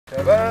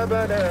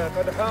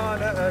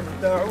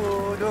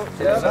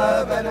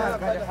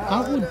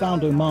Outward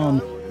Bound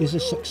Oman is a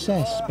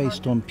success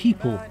based on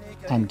people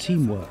and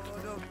teamwork.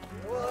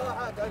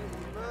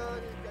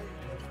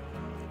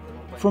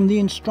 From the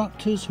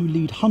instructors who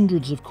lead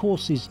hundreds of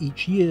courses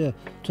each year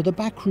to the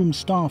backroom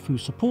staff who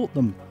support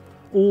them,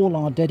 all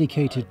are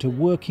dedicated to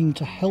working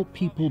to help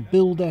people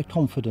build their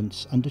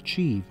confidence and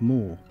achieve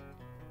more.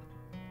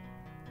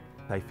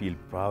 I feel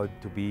proud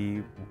to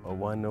be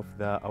one of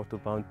the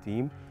Outward Bound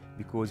team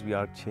because we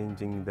are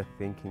changing the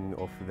thinking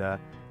of the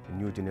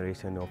new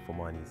generation of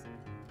Omanis.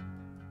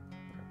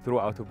 Through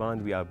Outward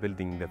Bound, we are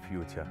building the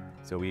future.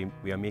 So we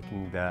are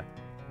making the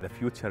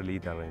future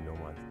leader in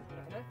Oman.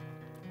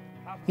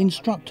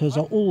 Instructors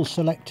are all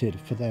selected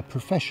for their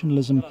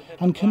professionalism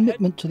and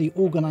commitment to the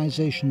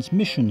organisation's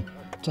mission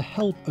to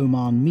help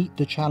Oman meet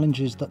the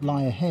challenges that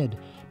lie ahead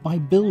by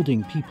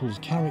building people's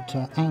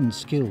character and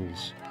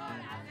skills.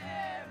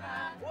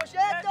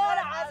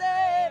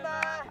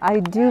 I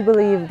do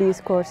believe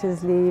these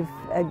courses leave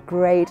a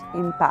great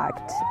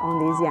impact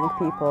on these young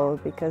people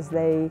because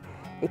they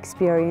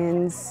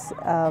experience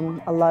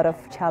a lot of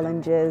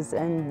challenges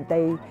and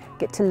they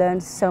get to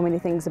learn so many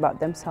things about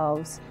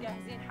themselves.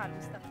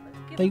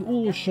 They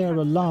all share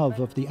a love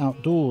of the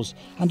outdoors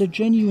and a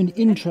genuine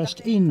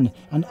interest in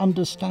and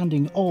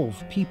understanding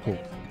of people.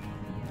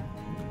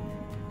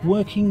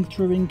 Working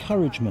through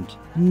encouragement,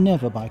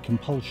 never by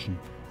compulsion.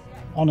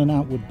 On an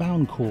Outward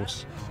Bound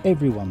course,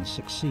 everyone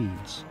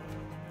succeeds.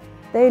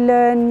 They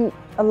learn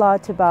a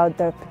lot about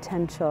their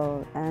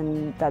potential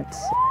and that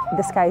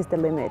the sky's the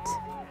limit.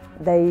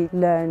 They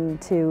learn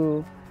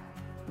to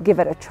give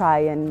it a try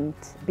and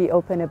be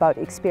open about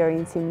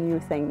experiencing new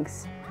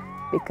things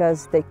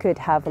because they could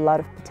have a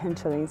lot of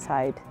potential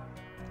inside.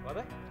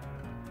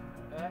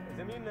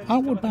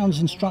 Outward Bound's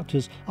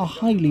instructors are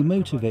highly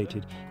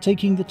motivated,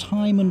 taking the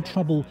time and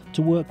trouble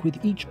to work with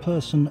each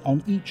person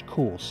on each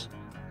course,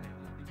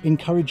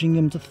 encouraging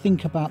them to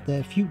think about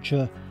their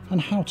future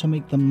and how to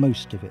make the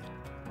most of it.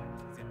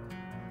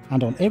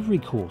 And on every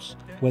course,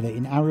 whether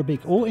in Arabic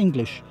or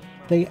English,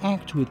 they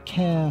act with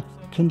care,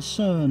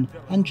 concern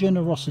and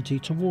generosity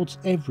towards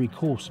every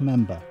course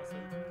member,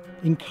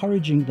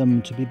 encouraging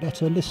them to be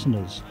better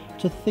listeners,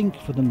 to think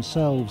for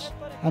themselves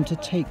and to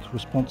take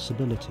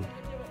responsibility.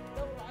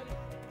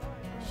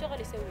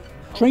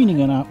 Training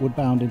an Outward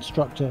Bound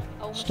instructor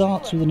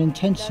starts with an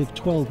intensive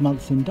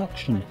 12-month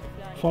induction,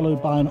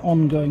 followed by an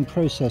ongoing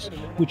process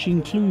which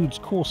includes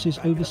courses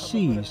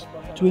overseas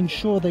to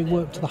ensure they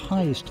work to the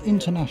highest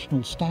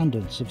international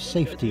standards of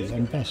safety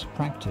and best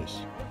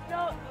practice.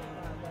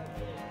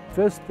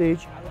 First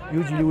stage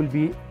usually will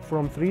be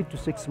from 3 to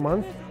 6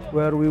 months,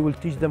 where we will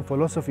teach them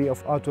philosophy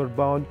of Outward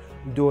Bound,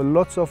 do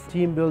lots of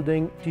team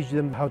building, teach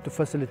them how to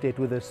facilitate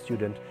with a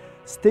student.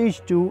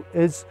 Stage 2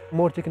 is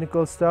more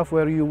technical stuff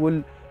where you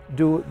will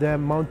do the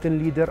Mountain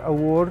Leader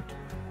Award,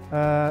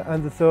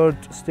 and the third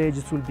stage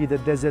will be the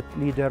Desert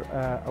Leader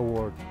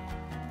Award.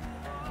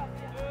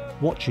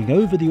 Watching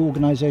over the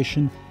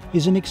organisation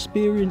is an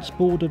experienced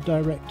board of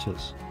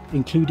directors,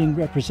 including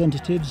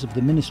representatives of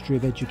the Ministry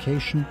of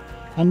Education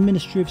and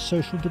Ministry of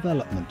Social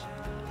Development,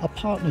 a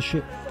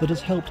partnership that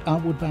has helped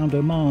Outward Bound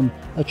Oman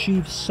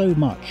achieve so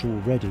much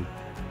already.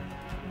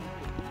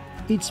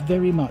 It's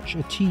very much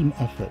a team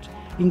effort,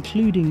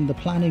 including the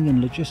planning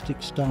and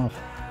logistics staff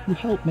who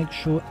help make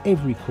sure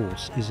every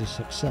course is a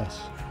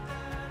success.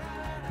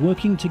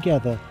 Working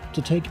together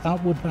to take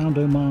Outward Bound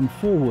Oman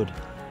forward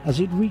as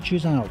it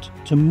reaches out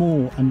to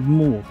more and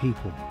more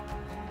people.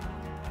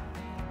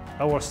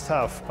 Our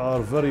staff are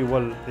very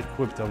well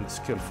equipped and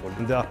skillful,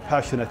 and they are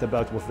passionate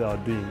about what they are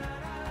doing.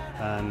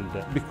 And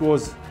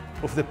because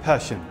of the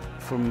passion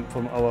from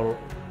our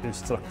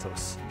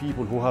instructors,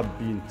 people who have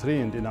been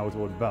trained in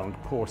Outward Bound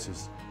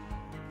courses,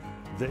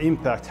 the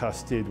impact has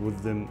stayed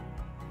with them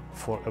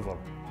forever.